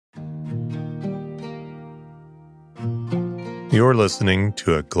You're listening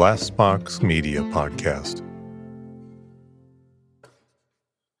to a Glassbox Media podcast.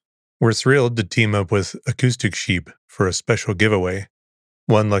 We're thrilled to team up with Acoustic Sheep for a special giveaway.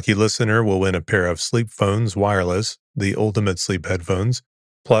 One lucky listener will win a pair of Sleep Phones Wireless, the ultimate sleep headphones,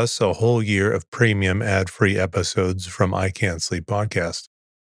 plus a whole year of premium ad-free episodes from I Can't Sleep Podcast.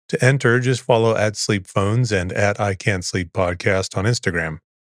 To enter, just follow @SleepPhones and @I Can't Sleep Podcast on Instagram.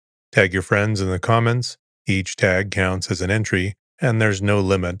 Tag your friends in the comments. Each tag counts as an entry, and there's no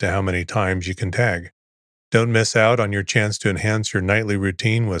limit to how many times you can tag. Don't miss out on your chance to enhance your nightly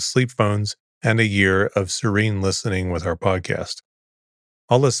routine with Sleep Phones and a year of serene listening with our podcast.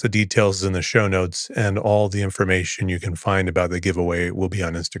 I'll list the details in the show notes, and all the information you can find about the giveaway will be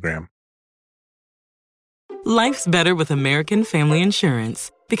on Instagram. Life's better with American Family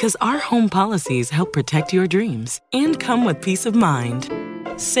Insurance because our home policies help protect your dreams and come with peace of mind.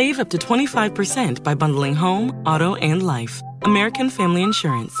 Save up to 25% by bundling home, auto, and life. American Family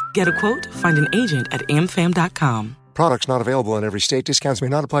Insurance. Get a quote, find an agent at amfam.com. Products not available in every state. Discounts may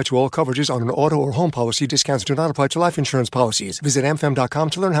not apply to all coverages on an auto or home policy. Discounts do not apply to life insurance policies. Visit amfam.com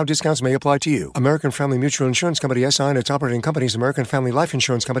to learn how discounts may apply to you. American Family Mutual Insurance Company, SI, and its operating companies, American Family Life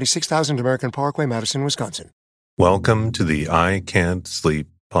Insurance Company, 6000 American Parkway, Madison, Wisconsin. Welcome to the I Can't Sleep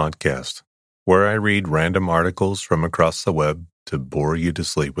podcast, where I read random articles from across the web to bore you to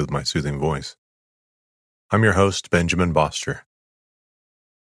sleep with my soothing voice. I'm your host, Benjamin Boster.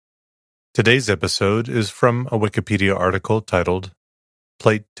 Today's episode is from a Wikipedia article titled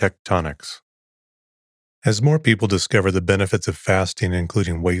Plate Tectonics. As more people discover the benefits of fasting,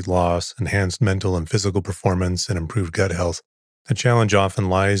 including weight loss, enhanced mental and physical performance, and improved gut health, the challenge often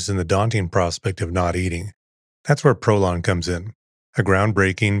lies in the daunting prospect of not eating. That's where Prolon comes in, a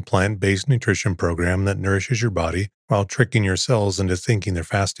groundbreaking plant-based nutrition program that nourishes your body while tricking your cells into thinking they're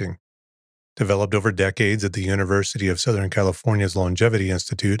fasting. Developed over decades at the University of Southern California's Longevity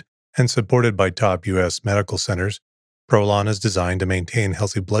Institute and supported by top U.S. medical centers, Prolon is designed to maintain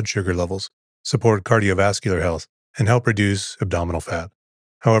healthy blood sugar levels, support cardiovascular health, and help reduce abdominal fat.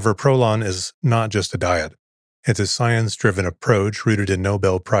 However, Prolon is not just a diet. It's a science-driven approach rooted in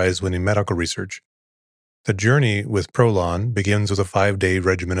Nobel Prize-winning medical research. The journey with Prolon begins with a 5-day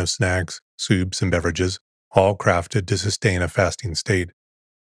regimen of snacks, soups, and beverages, all crafted to sustain a fasting state.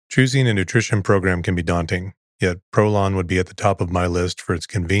 Choosing a nutrition program can be daunting, yet Prolon would be at the top of my list for its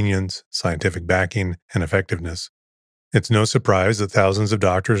convenience, scientific backing, and effectiveness. It's no surprise that thousands of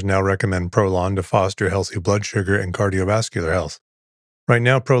doctors now recommend Prolon to foster healthy blood sugar and cardiovascular health. Right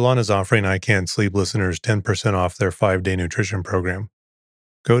now, Prolon is offering I Can't Sleep listeners 10% off their 5-day nutrition program.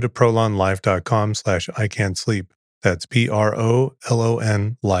 Go to prolonlife.com/ican'tsleep. That's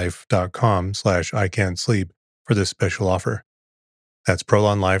PROLON life.com/ican'tsleep for this special offer. That's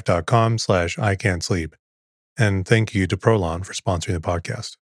prolonlife.com/ican'tsleep. And thank you to Prolon for sponsoring the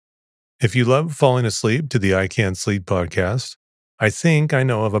podcast. If you love falling asleep to the I Can't Sleep podcast, I think I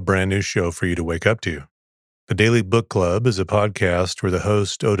know of a brand new show for you to wake up to. The Daily Book Club is a podcast where the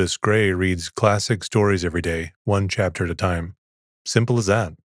host, Otis Gray, reads classic stories every day, one chapter at a time. Simple as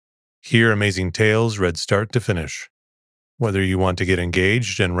that. Hear amazing tales read start to finish. Whether you want to get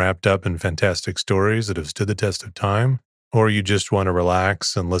engaged and wrapped up in fantastic stories that have stood the test of time, or you just want to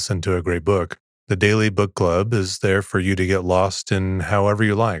relax and listen to a great book, the Daily Book Club is there for you to get lost in however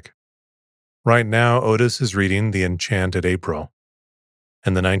you like. Right now, Otis is reading The Enchanted April.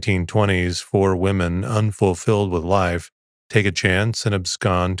 In the 1920s, 4 women, unfulfilled with life, take a chance and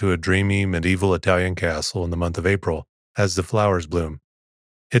abscond to a dreamy medieval Italian castle in the month of April as the flowers bloom.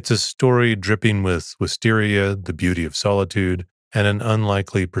 It's a story dripping with wisteria, the beauty of solitude, and an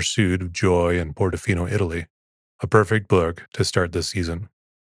unlikely pursuit of joy in Portofino, Italy. A perfect book to start this season.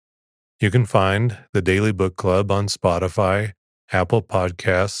 You can find the Daily Book Club on Spotify, Apple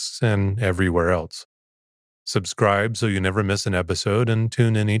Podcasts, and everywhere else. Subscribe so you never miss an episode and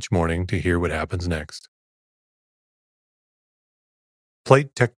tune in each morning to hear what happens next.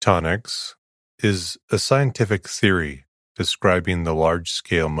 Plate tectonics is a scientific theory describing the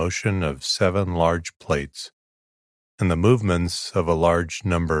large-scale motion of 7 large plates and the movements of a large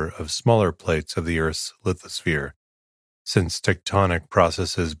number of smaller plates of the Earth's lithosphere, since tectonic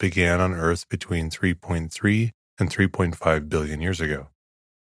processes began on Earth between 3.3 and 3.5 billion years ago.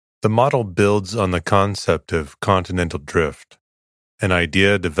 The model builds on the concept of continental drift, an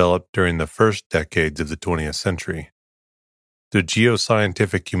idea developed during the first decades of the 20th century. The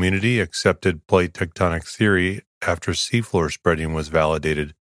geoscientific community accepted plate tectonic theory after seafloor spreading was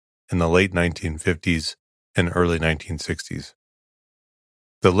validated in the late 1950s and early 1960s.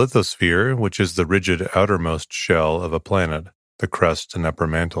 The lithosphere, which is the rigid outermost shell of a planet, the crust and upper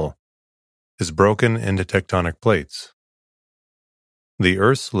mantle, is broken into tectonic plates. The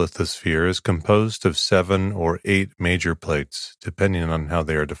Earth's lithosphere is composed of 7 or 8 major plates, depending on how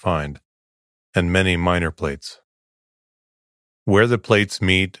they are defined, and many minor plates. Where the plates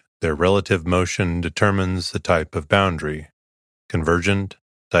meet, their relative motion determines the type of boundary: convergent,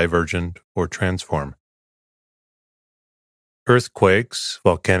 divergent, or transform. Earthquakes,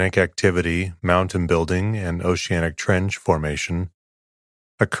 volcanic activity, mountain building, and oceanic trench formation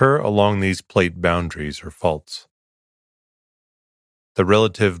occur along these plate boundaries or faults. The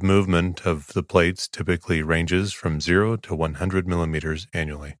relative movement of the plates typically ranges from 0 to 100 millimeters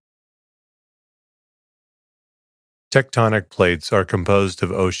annually. Tectonic plates are composed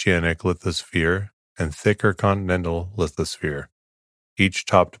of oceanic lithosphere and thicker continental lithosphere, each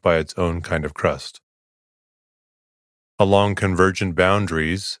topped by its own kind of crust. Along convergent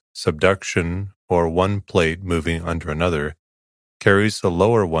boundaries, subduction, or one plate moving under another, carries the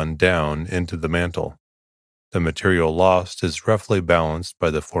lower one down into the mantle. The material lost is roughly balanced by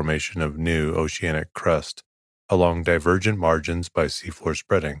the formation of new oceanic crust along divergent margins by seafloor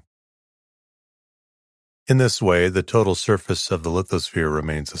spreading. In this way, the total surface of the lithosphere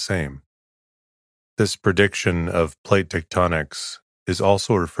remains the same. This prediction of plate tectonics is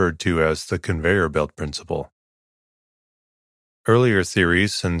also referred to as the conveyor belt principle. Earlier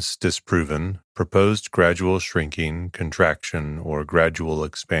theories, since disproven, proposed gradual shrinking, contraction, or gradual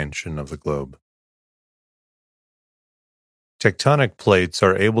expansion of the globe. Tectonic plates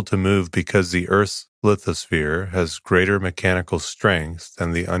are able to move because the Earth's lithosphere has greater mechanical strength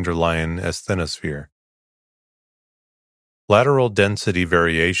than the underlying asthenosphere. Lateral density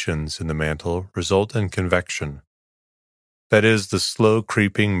variations in the mantle result in convection, that is, the slow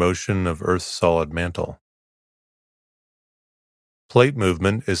creeping motion of Earth's solid mantle. Plate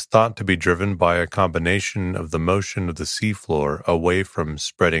movement is thought to be driven by a combination of the motion of the seafloor away from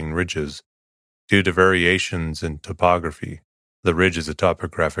spreading ridges due to variations in topography. The ridge is a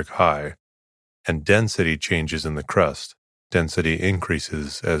topographic high, and density changes in the crust. Density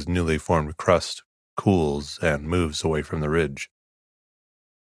increases as newly formed crust cools and moves away from the ridge.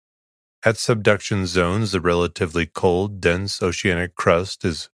 At subduction zones, the relatively cold, dense oceanic crust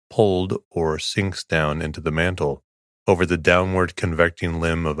is pulled or sinks down into the mantle over the downward convecting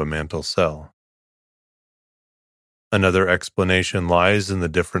limb of a mantle cell. Another explanation lies in the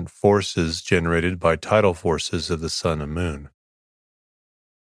different forces generated by tidal forces of the sun and moon.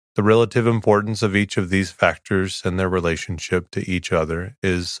 The relative importance of each of these factors and their relationship to each other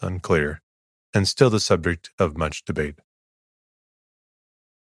is unclear, and still the subject of much debate.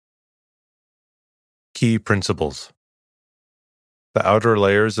 Key principles. The outer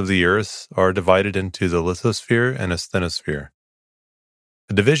layers of the Earth are divided into the lithosphere and asthenosphere.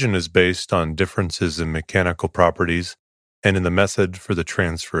 The division is based on differences in mechanical properties and in the method for the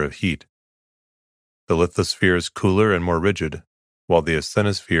transfer of heat. The lithosphere is cooler and more rigid, while the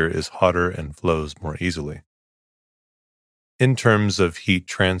asthenosphere is hotter and flows more easily. In terms of heat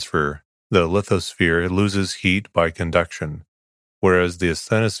transfer, the lithosphere loses heat by conduction, whereas the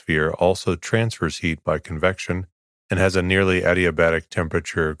asthenosphere also transfers heat by convection and has a nearly adiabatic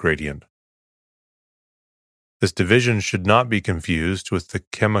temperature gradient. This division should not be confused with the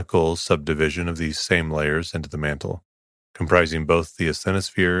chemical subdivision of these same layers into the mantle, comprising both the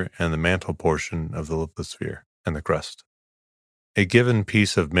asthenosphere and the mantle portion of the lithosphere and the crust. A given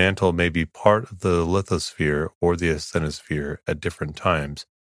piece of mantle may be part of the lithosphere or the asthenosphere at different times,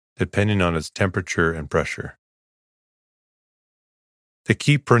 depending on its temperature and pressure. The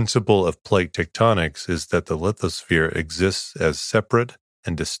key principle of plate tectonics is that the lithosphere exists as separate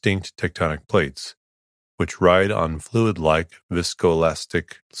and distinct tectonic plates, which ride on fluid-like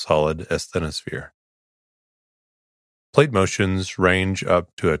viscoelastic solid asthenosphere. Plate motions range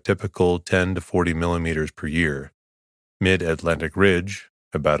up to a typical 10 to 40 millimeters per year, mid-Atlantic ridge,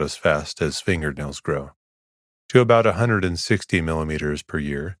 about as fast as fingernails grow, to about 160 millimeters per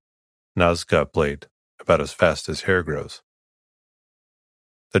year, Nazca plate, about as fast as hair grows.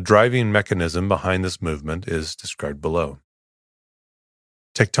 The driving mechanism behind this movement is described below.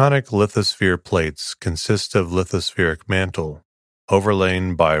 Tectonic lithosphere plates consist of lithospheric mantle,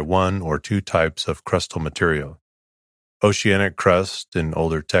 overlain by one or two types of crustal material. Oceanic crust, in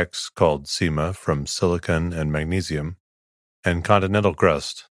older texts called sima, from silicon and magnesium, and continental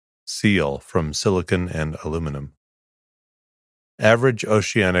crust, seal, from silicon and aluminum. Average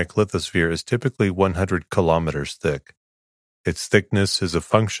oceanic lithosphere is typically 100 kilometers thick. Its thickness is a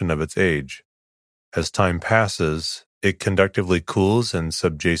function of its age. As time passes, it conductively cools and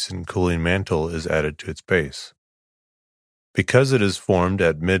subjacent cooling mantle is added to its base. Because it is formed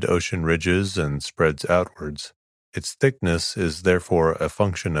at mid-ocean ridges and spreads outwards, its thickness is therefore a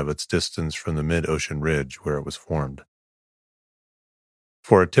function of its distance from the mid-ocean ridge where it was formed.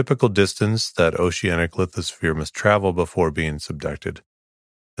 For a typical distance that oceanic lithosphere must travel before being subducted,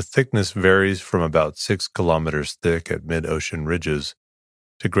 the thickness varies from about 6 kilometers thick at mid-ocean ridges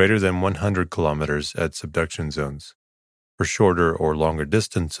to greater than 100 kilometers at subduction zones. For shorter or longer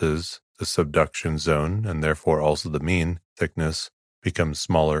distances, the subduction zone, and therefore also the mean thickness, becomes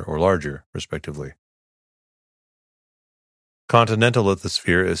smaller or larger, respectively. Continental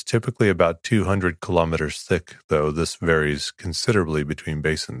lithosphere is typically about 200 kilometers thick, though this varies considerably between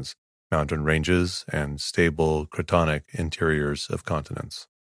basins, mountain ranges, and stable cratonic interiors of continents.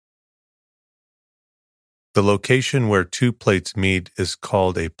 The location where two plates meet is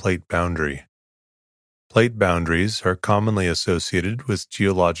called a plate boundary. Plate boundaries are commonly associated with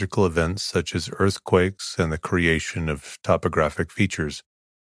geological events such as earthquakes and the creation of topographic features,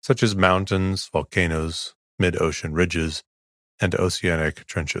 such as mountains, volcanoes, mid-ocean ridges, and oceanic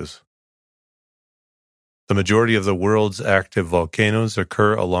trenches. The majority of the world's active volcanoes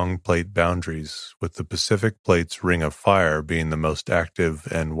occur along plate boundaries, with the Pacific Plate's Ring of Fire being the most active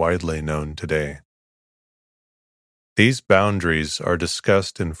and widely known today. These boundaries are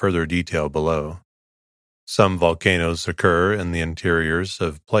discussed in further detail below. Some volcanoes occur in the interiors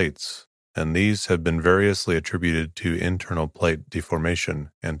of plates, and these have been variously attributed to internal plate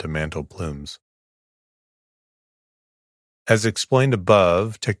deformation and to mantle plumes. As explained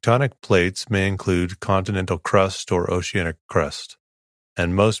above, tectonic plates may include continental crust or oceanic crust,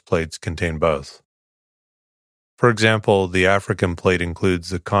 and most plates contain both. For example, the African plate includes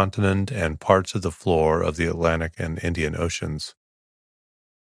the continent and parts of the floor of the Atlantic and Indian Oceans.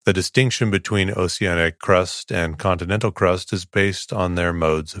 The distinction between oceanic crust and continental crust is based on their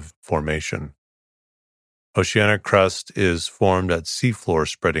modes of formation. Oceanic crust is formed at seafloor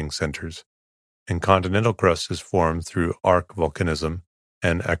spreading centers, and continental crust is formed through arc volcanism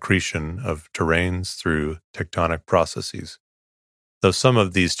and accretion of terranes through tectonic processes, though some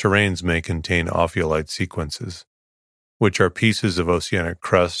of these terranes may contain ophiolite sequences, which are pieces of oceanic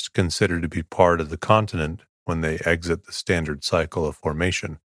crust considered to be part of the continent when they exit the standard cycle of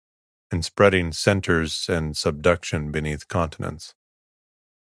formation, and spreading centers and subduction beneath continents.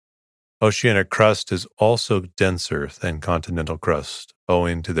 Oceanic crust is also denser than continental crust,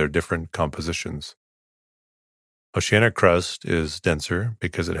 owing to their different compositions. Oceanic crust is denser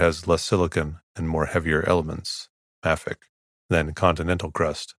because it has less silicon and more heavier elements, mafic, than continental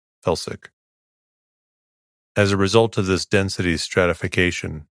crust, felsic. As a result of this density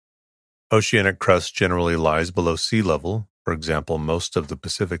stratification, oceanic crust generally lies below sea level, for example, most of the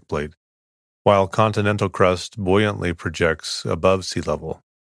Pacific Plate, while continental crust buoyantly projects above sea level.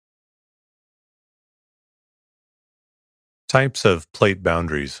 Types of plate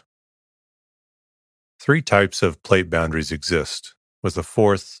boundaries. 3 types of plate boundaries exist, with a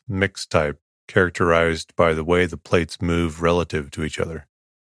 4th, mixed type, characterized by the way the plates move relative to each other.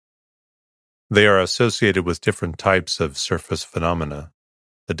 They are associated with different types of surface phenomena.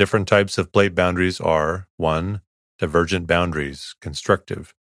 The different types of plate boundaries are 1. Divergent boundaries,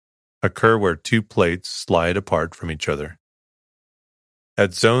 constructive, occur where 2 plates slide apart from each other.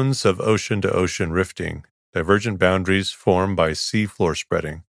 At zones of ocean-to-ocean rifting, divergent boundaries form by seafloor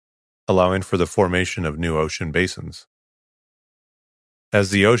spreading, allowing for the formation of new ocean basins. As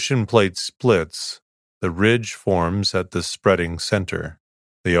the ocean plate splits, the ridge forms at the spreading center,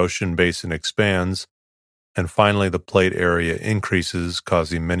 the ocean basin expands, and finally the plate area increases,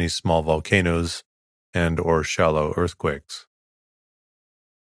 causing many small volcanoes and/or shallow earthquakes.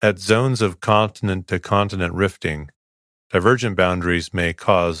 At zones of continent-to-continent rifting, divergent boundaries may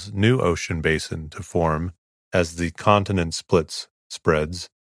cause new ocean basin to form as the continent spreads,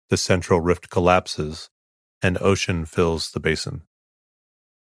 the central rift collapses, and ocean fills the basin.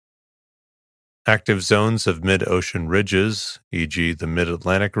 Active zones of mid-ocean ridges, e.g. the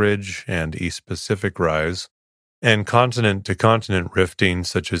Mid-Atlantic Ridge and East Pacific Rise, and continent-to-continent rifting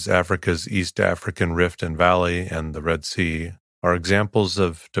such as Africa's East African Rift and Valley and the Red Sea, are examples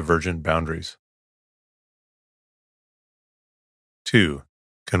of divergent boundaries. 2.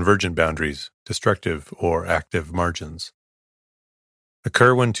 Convergent boundaries, destructive or active margins,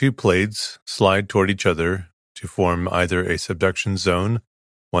 occur when 2 plates slide toward each other to form either a subduction zone,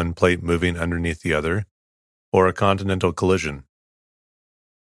 one plate moving underneath the other, or a continental collision.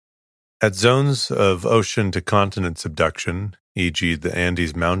 At zones of ocean-to-continent subduction, e.g. the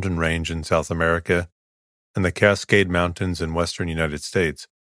Andes mountain range in South America and the Cascade Mountains in western United States,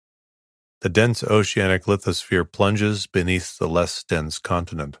 the dense oceanic lithosphere plunges beneath the less dense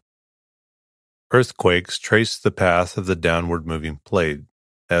continent. Earthquakes trace the path of the downward moving plate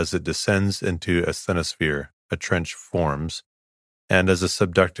as it descends into asthenosphere, a trench forms, and as a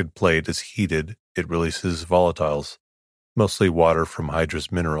subducted plate is heated, it releases volatiles, mostly water from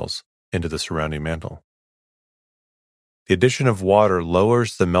hydrous minerals, into the surrounding mantle. The addition of water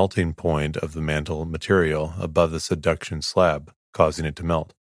lowers the melting point of the mantle material above the subduction slab, causing it to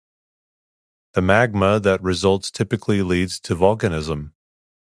melt. The magma that results typically leads to volcanism.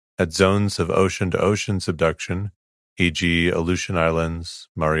 At zones of ocean-to-ocean subduction, e.g. Aleutian Islands,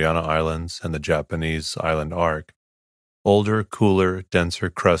 Mariana Islands, and the Japanese island arc, older, cooler, denser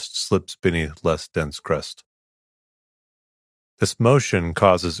crust slips beneath less dense crust. This motion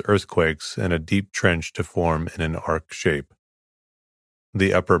causes earthquakes and a deep trench to form in an arc shape.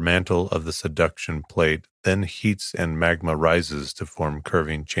 The upper mantle of the subduction plate then heats and magma rises to form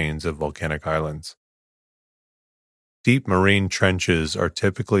curving chains of volcanic islands. Deep marine trenches are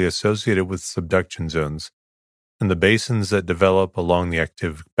typically associated with subduction zones, and the basins that develop along the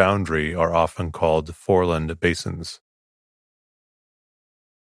active boundary are often called foreland basins.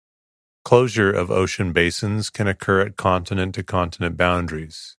 Closure of ocean basins can occur at continent-to-continent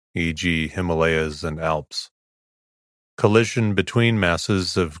boundaries, e.g. Himalayas and Alps. Collision between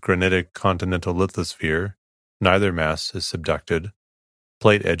masses of granitic continental lithosphere, neither mass is subducted.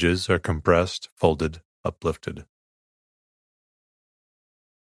 Plate edges are compressed, folded, uplifted.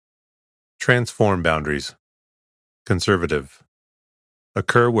 Transform boundaries. Conservative.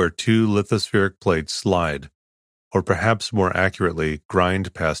 Occur where two lithospheric plates slide, or perhaps more accurately,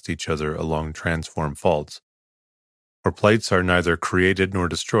 grind past each other along transform faults, where plates are neither created nor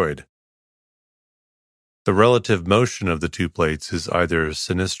destroyed. The relative motion of the two plates is either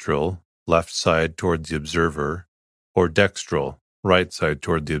sinistral, left side toward the observer, or dextral, right side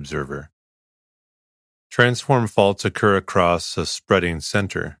toward the observer. Transform faults occur across a spreading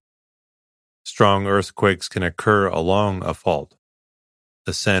center. Strong earthquakes can occur along a fault.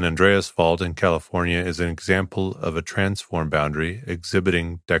 The San Andreas Fault in California is an example of a transform boundary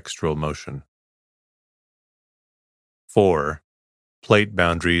exhibiting dextral motion. 4. Plate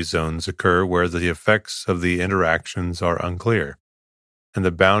boundary zones occur where the effects of the interactions are unclear, and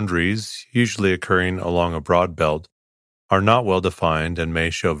the boundaries, usually occurring along a broad belt, are not well defined and may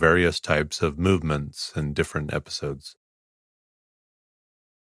show various types of movements in different episodes.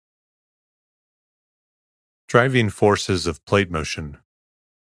 Driving forces of plate motion.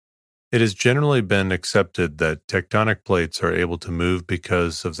 It has generally been accepted that tectonic plates are able to move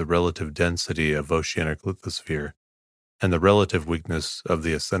because of the relative density of oceanic lithosphere and the relative weakness of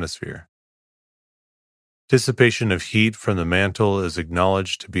the asthenosphere. Dissipation of heat from the mantle is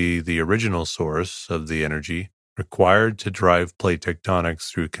acknowledged to be the original source of the energy required to drive plate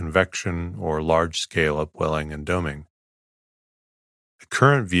tectonics through convection or large-scale upwelling and doming. The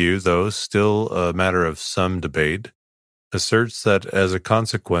current view, though still a matter of some debate, asserts that as a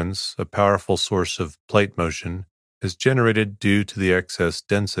consequence, a powerful source of plate motion is generated due to the excess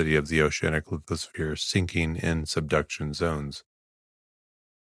density of the oceanic lithosphere sinking in subduction zones.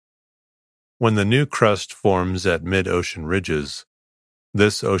 When the new crust forms at mid-ocean ridges,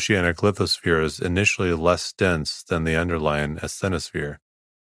 this oceanic lithosphere is initially less dense than the underlying asthenosphere,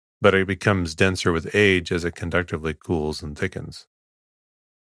 but it becomes denser with age as it conductively cools and thickens.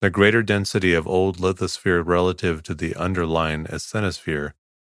 The greater density of old lithosphere relative to the underlying asthenosphere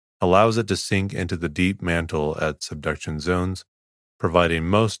allows it to sink into the deep mantle at subduction zones, providing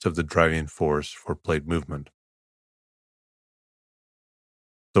most of the driving force for plate movement.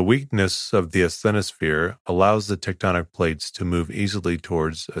 The weakness of the asthenosphere allows the tectonic plates to move easily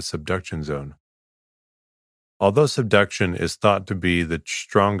towards a subduction zone. Although subduction is thought to be the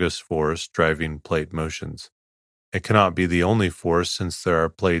strongest force driving plate motions, it cannot be the only force since there are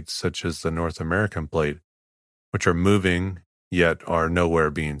plates such as the North American plate, which are moving yet are nowhere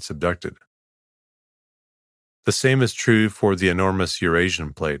being subducted. The same is true for the enormous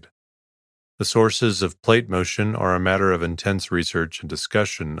Eurasian plate. The sources of plate motion are a matter of intense research and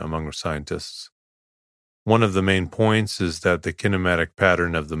discussion among scientists. One of the main points is that the kinematic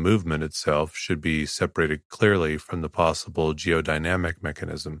pattern of the movement itself should be separated clearly from the possible geodynamic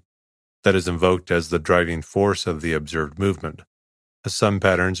mechanism that is invoked as the driving force of the observed movement, as some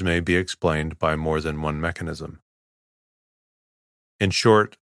patterns may be explained by more than one mechanism. In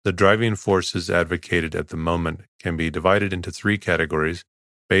short, the driving forces advocated at the moment can be divided into three categories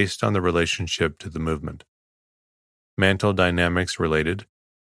based on the relationship to the movement: mantle dynamics related,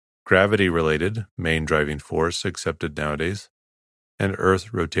 gravity related, main driving force accepted nowadays, and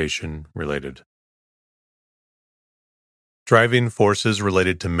Earth rotation related. Driving forces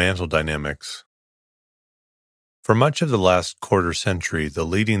related to mantle dynamics. For much of the last quarter century, the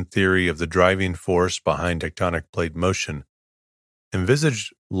leading theory of the driving force behind tectonic plate motion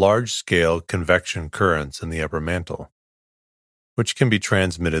envisaged large-scale convection currents in the upper mantle, which can be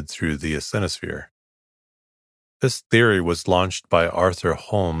transmitted through the asthenosphere. This theory was launched by Arthur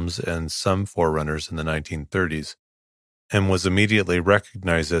Holmes and some forerunners in the 1930s, and was immediately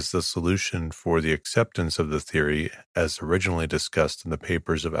recognized as the solution for the acceptance of the theory as originally discussed in the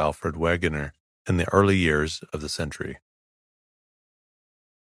papers of Alfred Wegener in the early years of the century.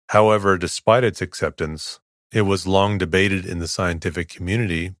 However, despite its acceptance, it was long debated in the scientific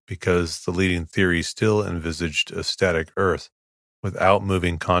community because the leading theory still envisaged a static Earth without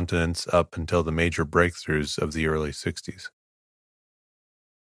moving continents up until the major breakthroughs of the early 60s.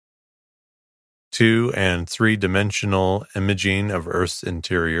 2- and 3-dimensional imaging of Earth's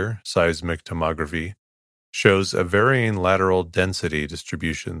interior, seismic tomography, shows a varying lateral density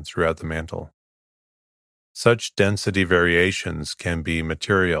distribution throughout the mantle. Such density variations can be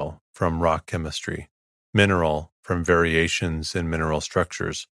material from rock chemistry, mineral from variations in mineral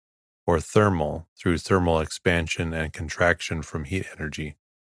structures, or thermal through thermal expansion and contraction from heat energy.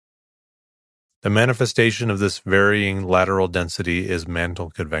 The manifestation of this varying lateral density is mantle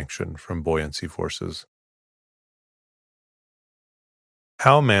convection from buoyancy forces.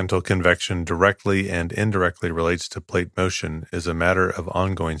 How mantle convection directly and indirectly relates to plate motion is a matter of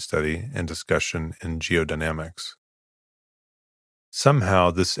ongoing study and discussion in geodynamics. Somehow,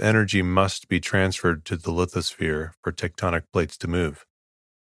 this energy must be transferred to the lithosphere for tectonic plates to move.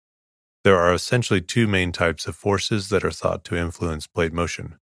 There are essentially two main types of forces that are thought to influence plate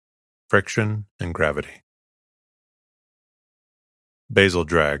motion: friction and gravity. Basal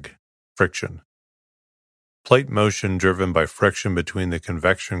drag, friction. Plate motion driven by friction between the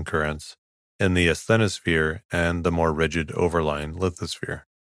convection currents in the asthenosphere and the more rigid overlying lithosphere.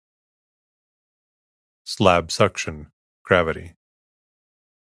 Slab suction, gravity.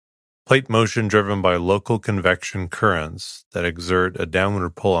 Plate motion driven by local convection currents that exert a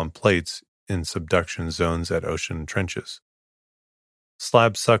downward pull on plates in subduction zones at ocean trenches.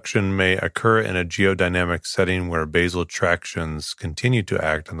 Slab suction may occur in a geodynamic setting where basal tractions continue to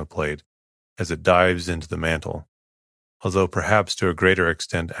act on the plate as it dives into the mantle, although perhaps to a greater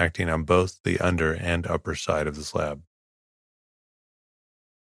extent acting on both the under and upper side of the slab.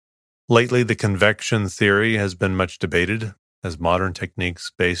 Lately, the convection theory has been much debated, as modern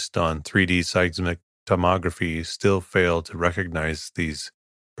techniques based on 3D seismic tomography still fail to recognize these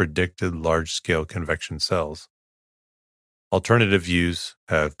predicted large-scale convection cells. Alternative views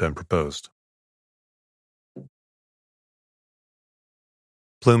have been proposed.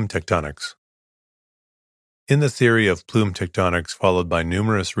 Plume tectonics. In the theory of plume tectonics followed by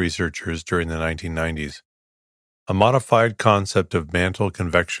numerous researchers during the 1990s, a modified concept of mantle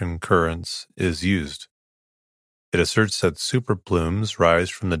convection currents is used. It asserts that superplumes rise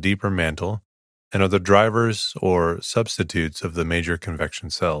from the deeper mantle and are the drivers or substitutes of the major convection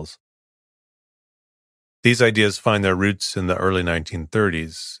cells. These ideas find their roots in the early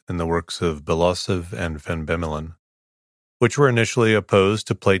 1930s in the works of Belosov and Van Bemmelen, which were initially opposed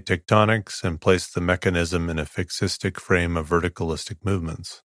to plate tectonics and placed the mechanism in a fixistic frame of verticalistic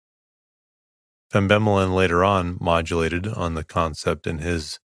movements. Van Bemmelen later on modulated on the concept in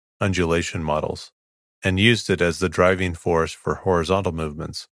his undulation models and used it as the driving force for horizontal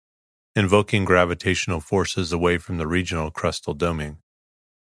movements, invoking gravitational forces away from the regional crustal doming.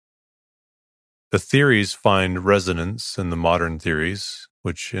 The theories find resonance in the modern theories,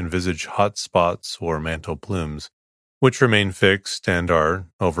 which envisage hot spots or mantle plumes, which remain fixed and are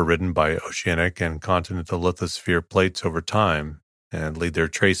overridden by oceanic and continental lithosphere plates over time and leave their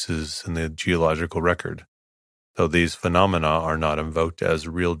traces in the geological record, though these phenomena are not invoked as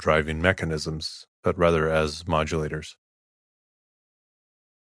real driving mechanisms, but rather as modulators.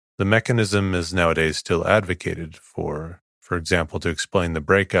 The mechanism is nowadays still advocated for example, to explain the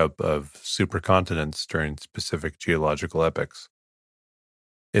breakup of supercontinents during specific geological epochs.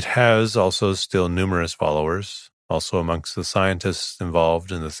 It has also still numerous followers, also amongst the scientists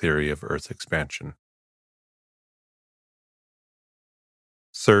involved in the theory of Earth expansion.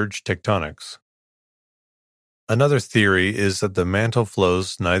 Surge tectonics. Another theory is that the mantle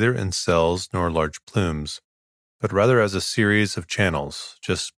flows neither in cells nor large plumes, but rather as a series of channels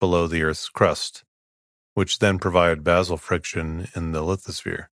just below the Earth's crust, which then provide basal friction in the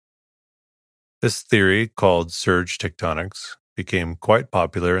lithosphere. This theory, called surge tectonics, became quite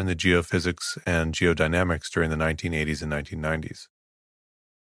popular in the geophysics and geodynamics during the 1980s and 1990s.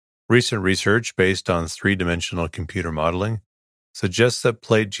 Recent research based on 3-dimensional computer modeling suggests that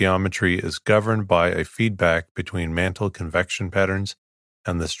plate geometry is governed by a feedback between mantle convection patterns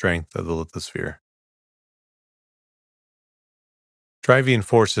and the strength of the lithosphere. Driving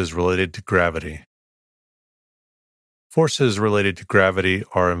forces related to gravity. Forces related to gravity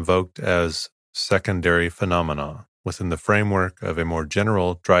are invoked as secondary phenomena within the framework of a more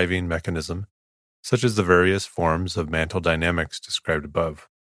general driving mechanism such as the various forms of mantle dynamics described above.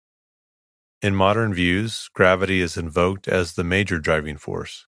 In modern views, gravity is invoked as the major driving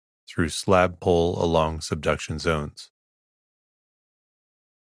force through slab pull along subduction zones.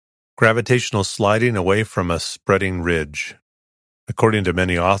 Gravitational sliding away from a spreading ridge. According to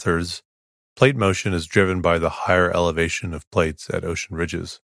many authors, plate motion is driven by the higher elevation of plates at ocean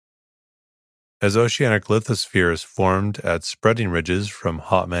ridges. As oceanic lithosphere is formed at spreading ridges from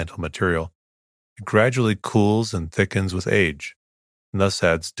hot mantle material, it gradually cools and thickens with age, and thus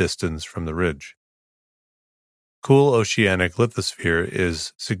adds distance from the ridge. Cool oceanic lithosphere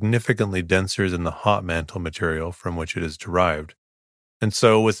is significantly denser than the hot mantle material from which it is derived, and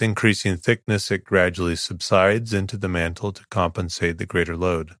so with increasing thickness it gradually subsides into the mantle to compensate the greater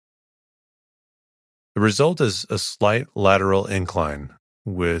load. The result is a slight lateral incline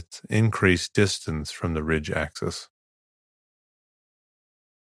with increased distance from the ridge axis.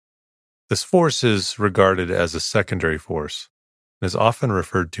 This force is regarded as a secondary force and is often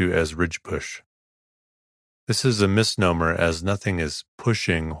referred to as ridge push. This is a misnomer as nothing is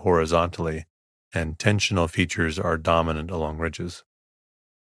pushing horizontally and tensional features are dominant along ridges.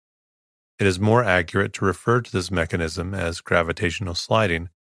 It is more accurate to refer to this mechanism as gravitational sliding,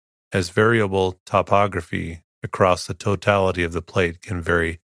 as variable topography across the totality of the plate can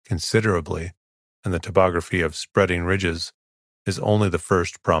vary considerably, and the topography of spreading ridges is only the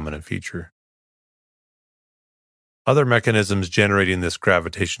first prominent feature. Other mechanisms generating this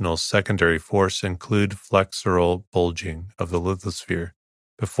gravitational secondary force include flexural bulging of the lithosphere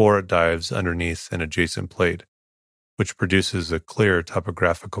before it dives underneath an adjacent plate, which produces a clear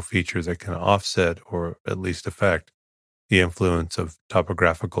topographical feature that can offset or at least affect the influence of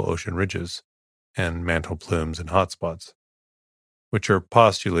topographical ocean ridges and mantle plumes and hotspots, which are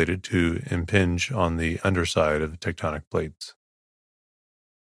postulated to impinge on the underside of tectonic plates.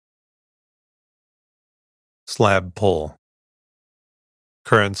 Slab pull.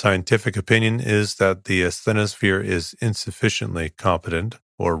 Current scientific opinion is that the asthenosphere is insufficiently competent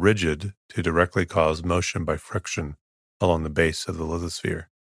or rigid to directly cause motion by friction along the base of the lithosphere.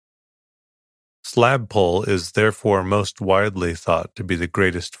 Slab pull is therefore most widely thought to be the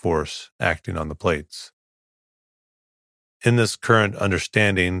greatest force acting on the plates. In this current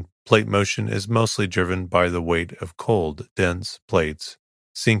understanding, plate motion is mostly driven by the weight of cold, dense plates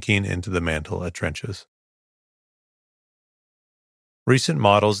sinking into the mantle at trenches. Recent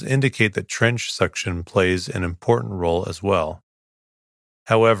models indicate that trench suction plays an important role as well.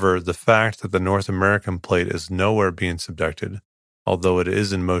 However, the fact that the North American plate is nowhere being subducted, although it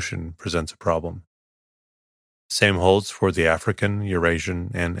is in motion, presents a problem. The same holds for the African,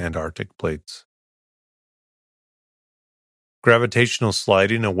 Eurasian, and Antarctic plates. Gravitational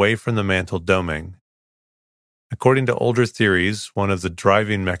sliding away from the mantle doming. According to older theories, one of the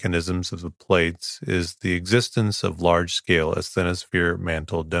driving mechanisms of the plates is the existence of large-scale asthenosphere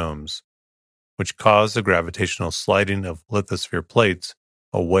mantle domes, which cause the gravitational sliding of lithosphere plates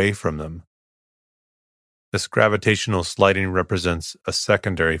away from them. This gravitational sliding represents a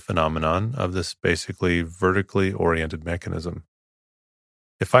secondary phenomenon of this basically vertically oriented mechanism.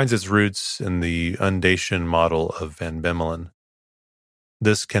 It finds its roots in the undation model of Van Bemmelen.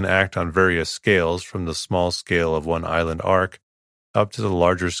 This can act on various scales, from the small scale of one island arc up to the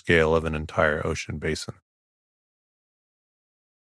larger scale of an entire ocean basin.